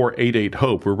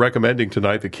 800-488-HOPE. We're recommending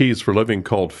tonight the Keys for Living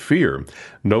called Fear,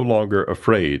 No Longer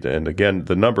Afraid. And again,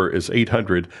 the number is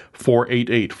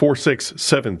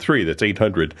 800-488-4673. That's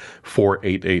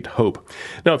 800-488-HOPE.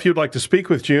 Now, if you'd like to speak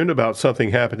with June about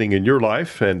something happening in your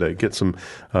life and get some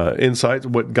insight,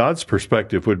 what God's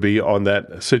perspective would be on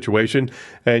that situation,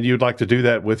 and you'd like to do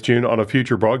that with June on a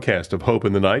future broadcast of Hope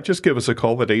in the Night, just give us a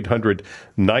call at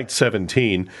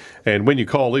 800-NIGHT-17. And when you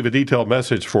call, leave a detailed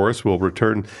message for us. We'll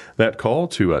return that call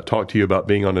to talk to you about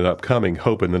being on an upcoming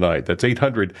Hope in the Night. That's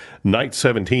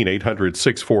 800-NIGHT-17,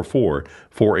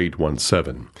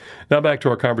 800-644-4817. Now back to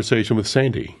our conversation with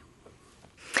Sandy.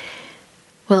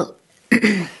 Well,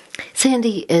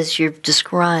 Sandy, as you've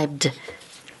described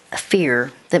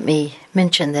fear, let me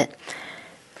mention that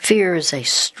fear is a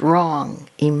strong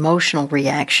emotional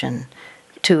reaction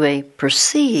to a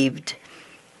perceived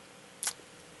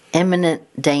imminent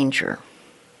danger.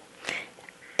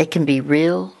 It can be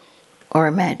real or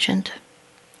imagined,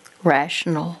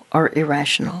 rational or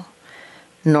irrational,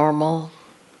 normal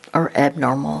or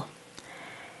abnormal.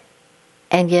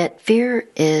 And yet fear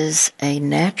is a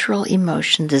natural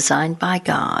emotion designed by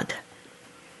God.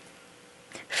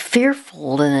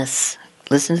 Fearfulness,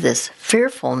 listen to this,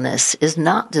 fearfulness is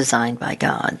not designed by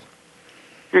God.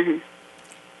 Mm-hmm.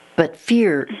 But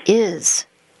fear is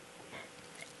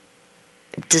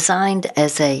designed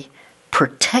as a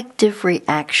protective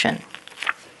reaction.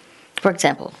 For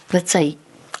example, let's say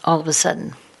all of a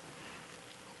sudden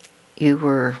you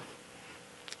were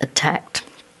attacked.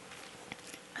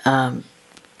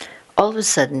 All of a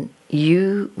sudden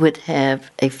you would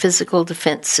have a physical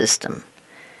defense system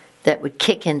that would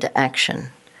kick into action,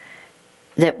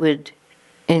 that would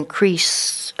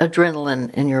increase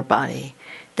adrenaline in your body,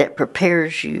 that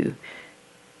prepares you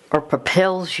or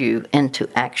propels you into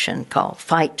action, called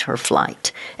fight or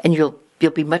flight. And you'll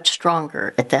be much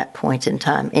stronger at that point in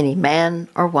time. Any man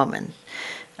or woman,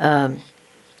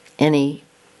 any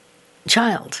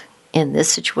child in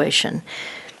this situation,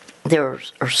 there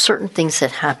are certain things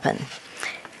that happen.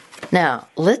 Now,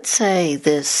 let's say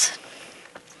this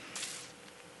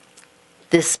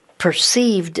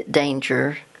perceived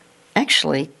danger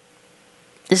actually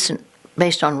isn't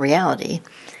based on reality.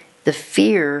 The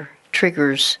fear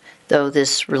triggers, though,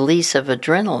 this release of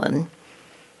adrenaline,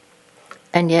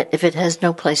 and yet if it has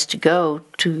no place to go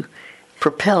to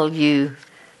propel you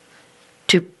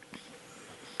to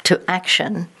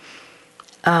action,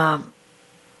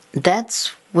 that's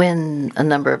when a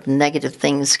number of negative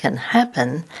things can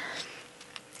happen,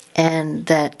 and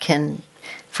that can,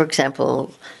 for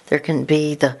example, there can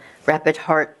be the rapid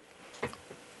heart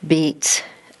beats,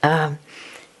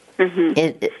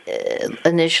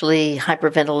 initially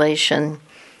hyperventilation,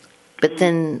 but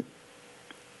then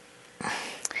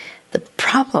the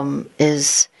problem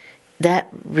is that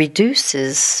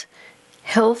reduces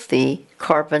healthy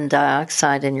carbon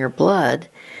dioxide in your blood,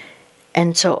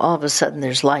 And so all of a sudden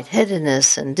there's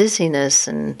lightheadedness and dizziness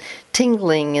and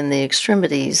tingling in the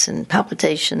extremities and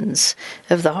palpitations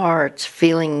of the heart,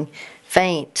 feeling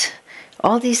faint,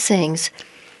 all these things.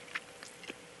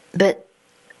 But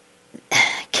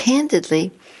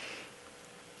candidly,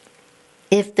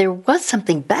 if there was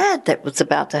something bad that was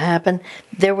about to happen,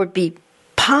 there would be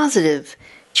positive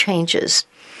changes.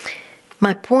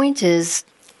 My point is,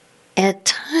 at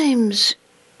times,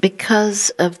 because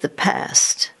of the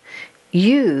past,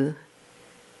 you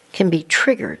can be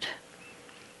triggered.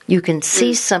 You can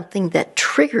see something that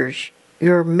triggers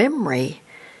your memory,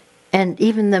 and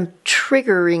even the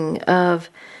triggering of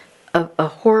a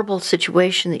horrible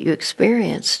situation that you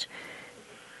experienced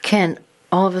can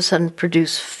all of a sudden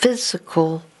produce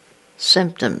physical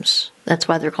symptoms. That's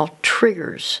why they're called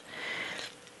triggers.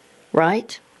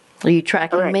 Right? Are you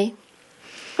tracking me?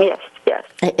 Yes, yes.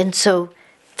 And so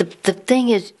the thing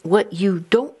is, what you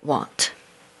don't want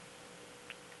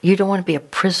to be a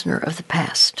prisoner of the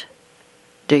past,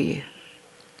 do you?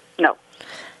 No.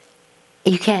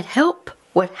 You can't help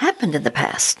what happened in the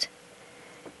past,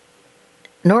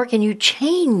 nor can you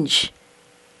change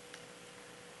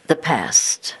the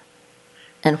past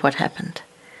and what happened.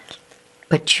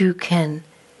 But you can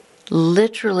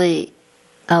literally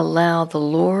allow the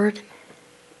Lord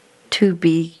to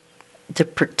be the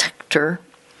protector.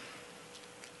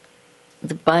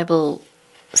 The Bible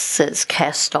says,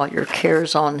 cast all your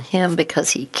cares on Him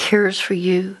because He cares for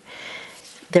you.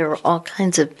 There are all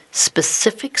kinds of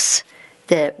specifics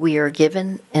that we are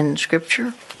given in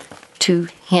Scripture to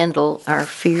handle our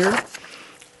fear.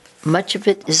 Much of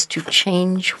it is to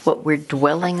change what we're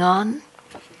dwelling on.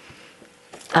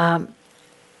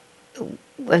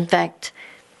 In fact,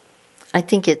 I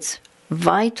think it's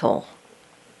vital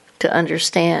to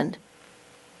understand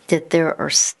that there are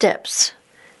steps,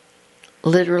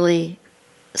 literally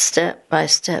step by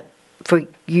step, for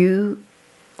you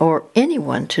or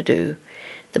anyone to do.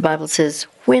 The Bible says,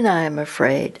 when I am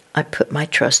afraid, I put my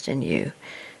trust in you.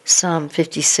 Psalm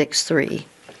 56:3.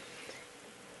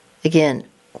 Again,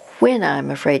 when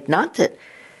I'm afraid, not that,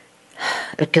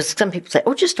 because some people say,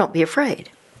 oh, just don't be afraid.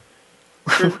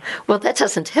 Well, that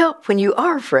doesn't help when you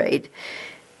are afraid.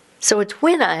 So it's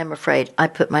when I am afraid, I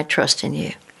put my trust in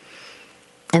you.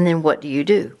 And then what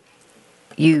do?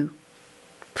 You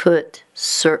put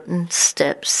certain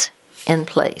steps in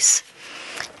place.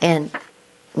 And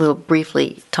we'll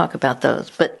briefly talk about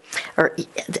those.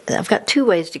 I've got two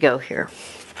ways to go here.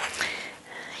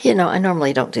 You know, I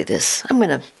normally don't do this. I'm going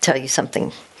to tell you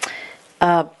something.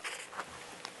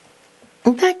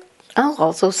 In fact, I'll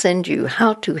also send you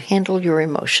How to Handle Your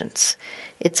Emotions.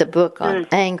 It's a book on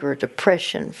anger,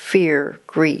 depression, fear,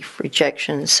 grief,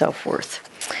 rejection, and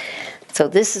self-worth. So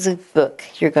this is a book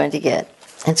you're going to get.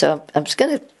 And so I'm just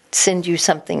going to send you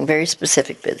something very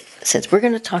specific. But since we're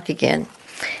going to talk again,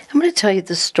 I'm going to tell you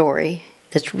the story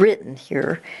that's written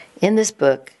here in this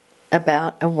book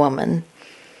about a woman,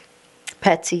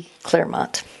 Patsy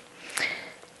Clairmont.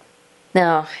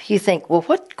 Now, you think, well,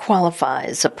 what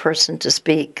qualifies a person to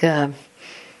speak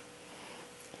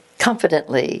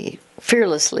confidently,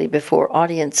 fearlessly before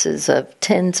audiences of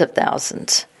tens of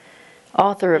thousands,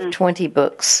 author of 20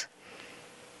 books?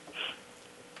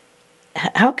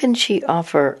 How can she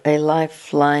offer a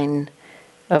lifeline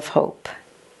of hope?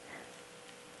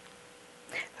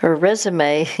 Her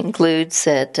resume includes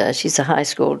that she's a high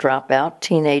school dropout,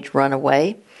 teenage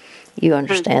runaway. You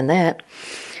understand that.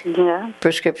 Yeah.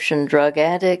 Prescription drug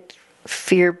addict,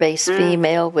 fear-based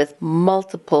female with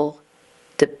multiple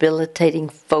debilitating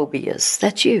phobias.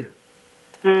 That's you.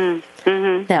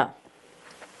 Now,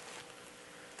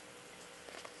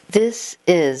 this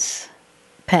is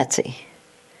Patsy,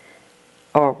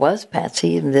 or was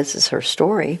Patsy, and this is her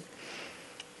story.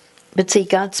 But see,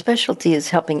 God's specialty is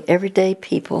helping everyday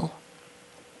people,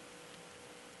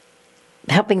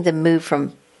 helping them move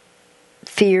from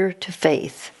fear to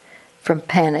faith, from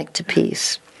panic to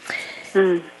peace.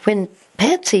 When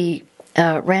Patsy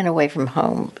ran away from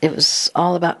home, it was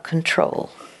all about control.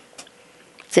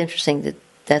 It's interesting that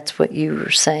that's what you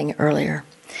were saying earlier.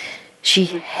 She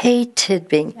hated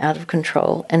being out of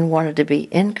control and wanted to be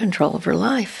in control of her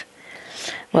life.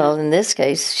 Well, in this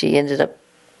case, she ended up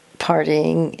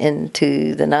partying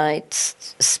into the night,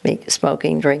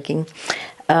 smoking, drinking.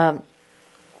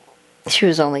 She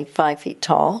was only 5 feet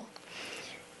tall,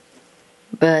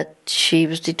 but she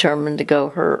was determined to go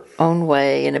her own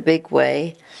way in a big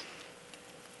way,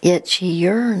 yet she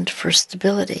yearned for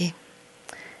stability.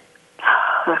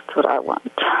 That's what I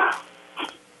want.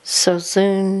 So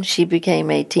soon she became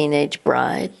a teenage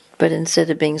bride But instead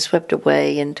of being swept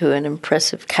away into an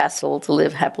impressive castle to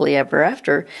live happily ever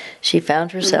after, she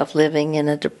found herself living in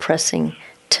a depressing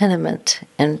tenement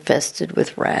infested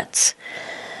with rats.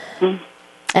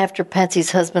 After Patsy's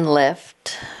husband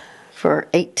left for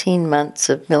 18 months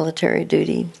of military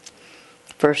duty,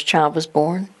 first child was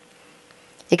born.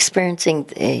 Experiencing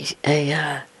a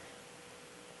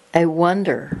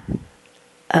wonder,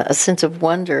 a sense of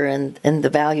wonder and the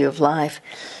value of life,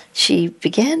 she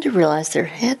began to realize there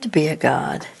had to be a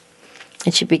God,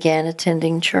 and she began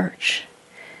attending church,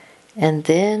 and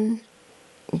then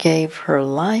gave her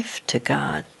life to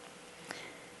God.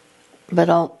 But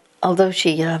although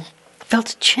she felt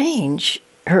a change,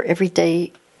 her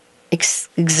everyday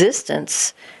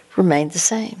existence remained the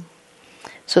same.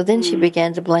 So then she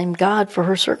began to blame God for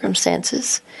her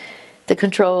circumstances. The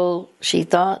control she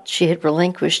thought she had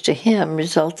relinquished to him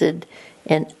resulted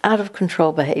in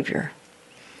out-of-control behavior.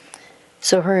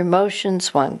 So her emotions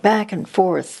swung back and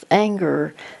forth,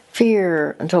 anger,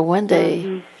 fear, until one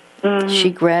day she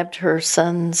grabbed her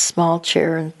son's small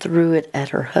chair and threw it at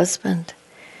her husband.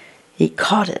 He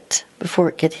caught it before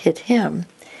it could hit him,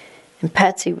 and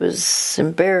Patsy was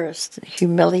embarrassed,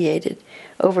 humiliated,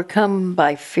 overcome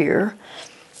by fear,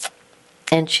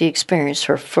 and she experienced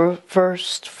her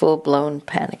first full-blown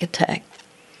panic attack.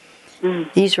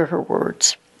 These are her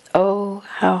words. "Oh,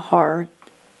 how hard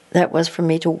that was for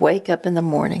me to wake up in the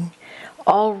morning,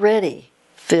 already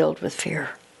filled with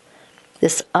fear.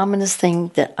 This ominous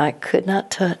thing that I could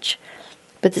not touch,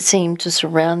 but that seemed to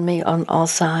surround me on all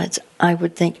sides. I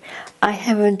would think, I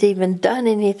haven't even done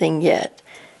anything yet,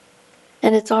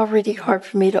 and it's already hard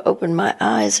for me to open my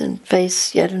eyes and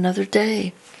face yet another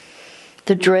day.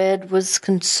 The dread was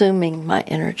consuming my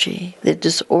energy. The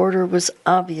disorder was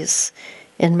obvious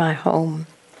in my home,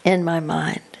 in my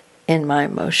mind, in my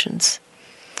emotions."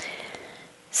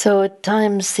 So at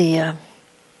times the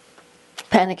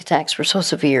panic attacks were so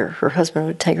severe, her husband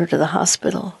would take her to the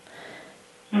hospital.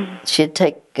 She'd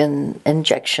take an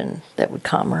injection that would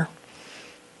calm her.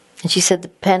 And she said the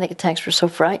panic attacks were so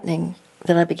frightening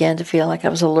that I began to feel like I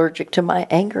was allergic to my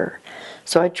anger.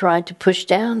 So I tried to push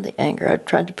down the anger. I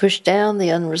tried to push down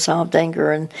the unresolved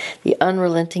anger and the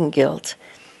unrelenting guilt.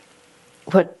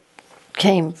 What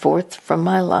came forth from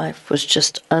my life was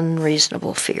just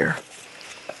unreasonable fear.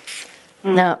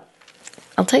 Now,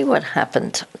 I'll tell you what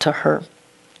happened to her.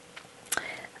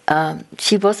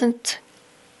 She wasn't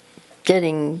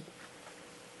getting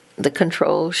the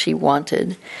control she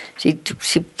wanted. She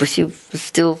was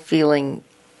still feeling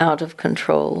out of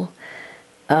control.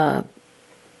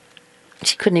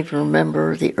 She couldn't even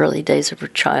remember the early days of her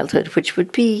childhood, which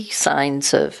would be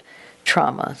signs of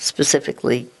trauma.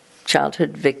 Specifically,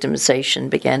 childhood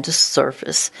victimization began to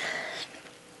surface.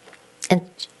 And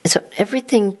so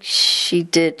everything she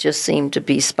did just seemed to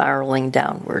be spiraling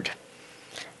downward.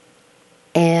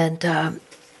 And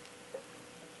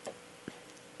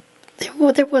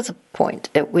there was a point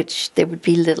at which there would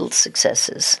be little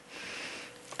successes.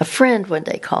 A friend one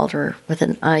day called her with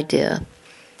an idea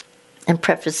and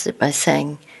prefaced it by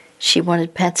saying she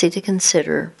wanted Patsy to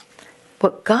consider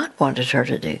what God wanted her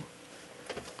to do.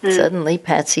 Suddenly,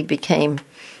 Patsy became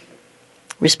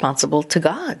responsible to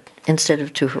God instead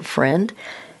of to her friend,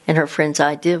 and her friend's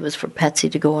idea was for Patsy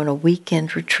to go on a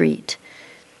weekend retreat.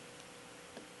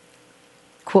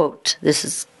 Quote, this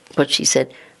is what she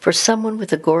said, "For someone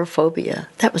with agoraphobia,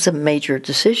 that was a major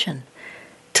decision.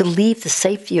 To leave the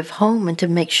safety of home and to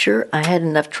make sure I had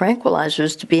enough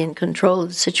tranquilizers to be in control of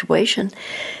the situation,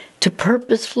 to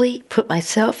purposefully put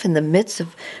myself in the midst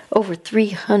of over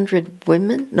 300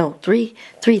 women,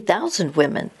 3,000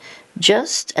 women,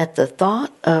 just at the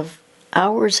thought of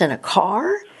hours in a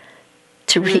car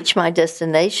to reach my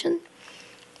destination,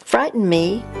 frightened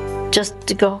me just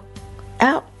to go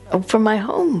out from my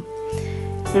home."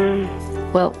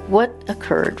 Well, what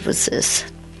occurred was this.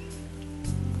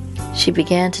 She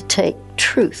began to take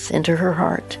truth into her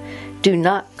heart. Do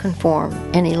not conform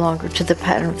any longer to the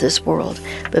pattern of this world,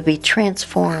 but be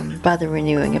transformed by the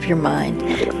renewing of your mind.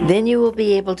 Then you will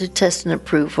be able to test and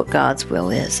approve what God's will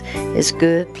is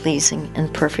good, pleasing,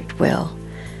 and perfect will.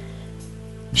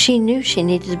 She knew she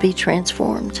needed to be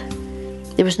transformed.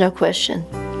 There was no question.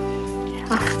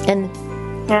 And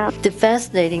the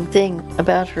fascinating thing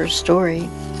about her story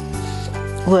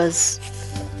was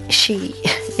she,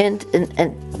 and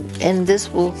this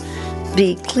will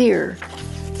be clear,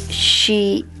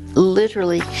 she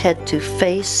literally had to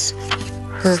face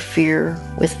her fear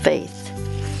with faith,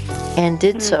 and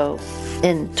did so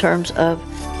in terms of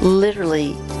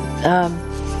literally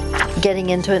getting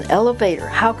into an elevator.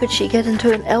 How could she get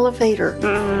into an elevator?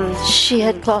 She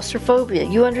had claustrophobia.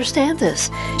 You understand this?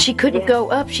 She couldn't go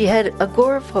up. She had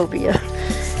agoraphobia.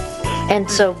 And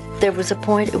so there was a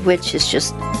point at which it's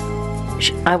just,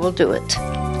 I will do it.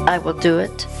 I will do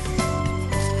it.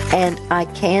 And I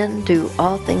can do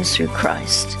all things through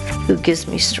Christ who gives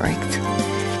me strength.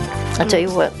 I'll tell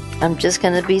you what, I'm just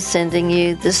going to be sending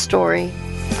you this story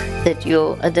that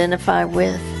you'll identify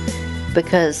with,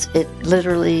 because it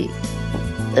literally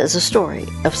is a story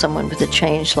of someone with a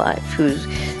changed life who's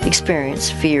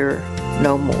experienced fear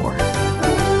no more.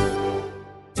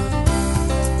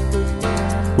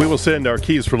 We will send our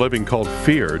Keys for Living called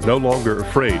Fear, No Longer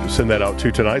Afraid. Send that out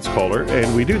to tonight's caller,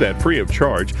 and we do that free of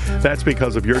charge. That's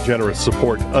because of your generous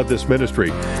support of this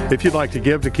ministry. If you'd like to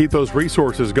give to keep those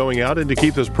resources going out and to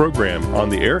keep this program on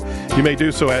the air, you may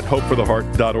do so at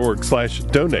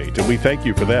hopefortheheart.org/donate, and we thank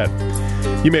you for that.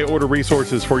 You may order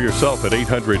resources for yourself at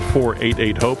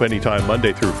 800-488-HOPE anytime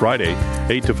Monday through Friday,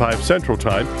 8 to 5 Central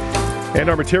Time. And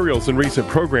our materials and recent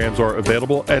programs are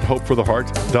available at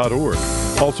hopefortheheart.org.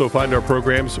 Also find our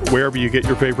programs wherever you get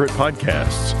your favorite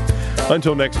podcasts.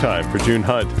 Until next time, for June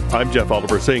Hunt, I'm Jeff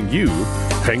Oliver saying you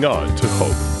hang on to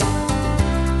hope.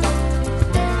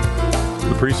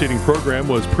 The preceding program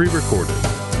was pre-recorded.